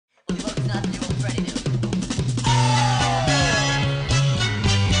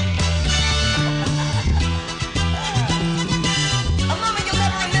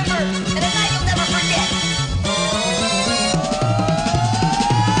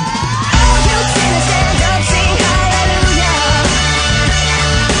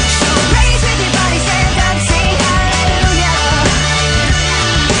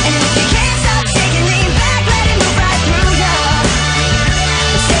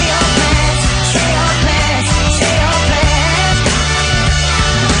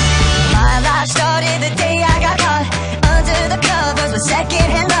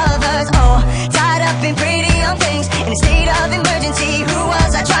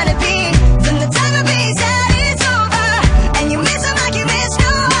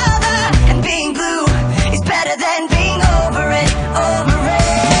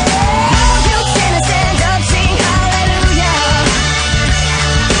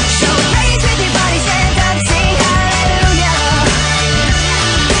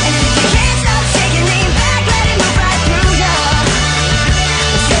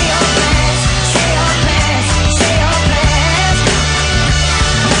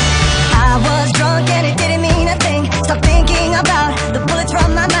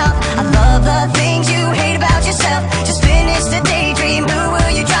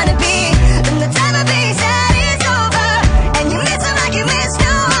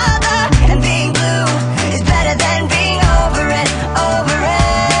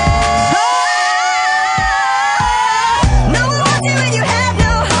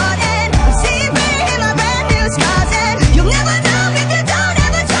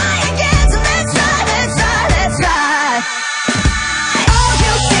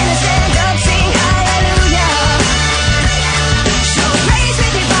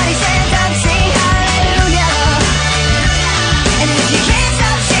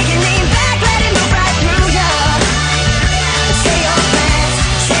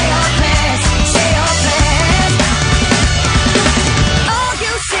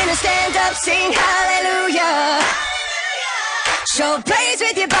sing hallelujah. Show praise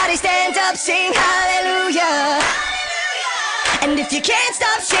with your body, stand up, sing hallelujah. And if you can't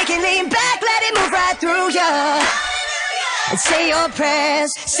stop shaking, lean back, let it move right through ya. And say your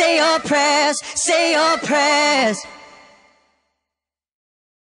prayers, say your prayers, say your prayers.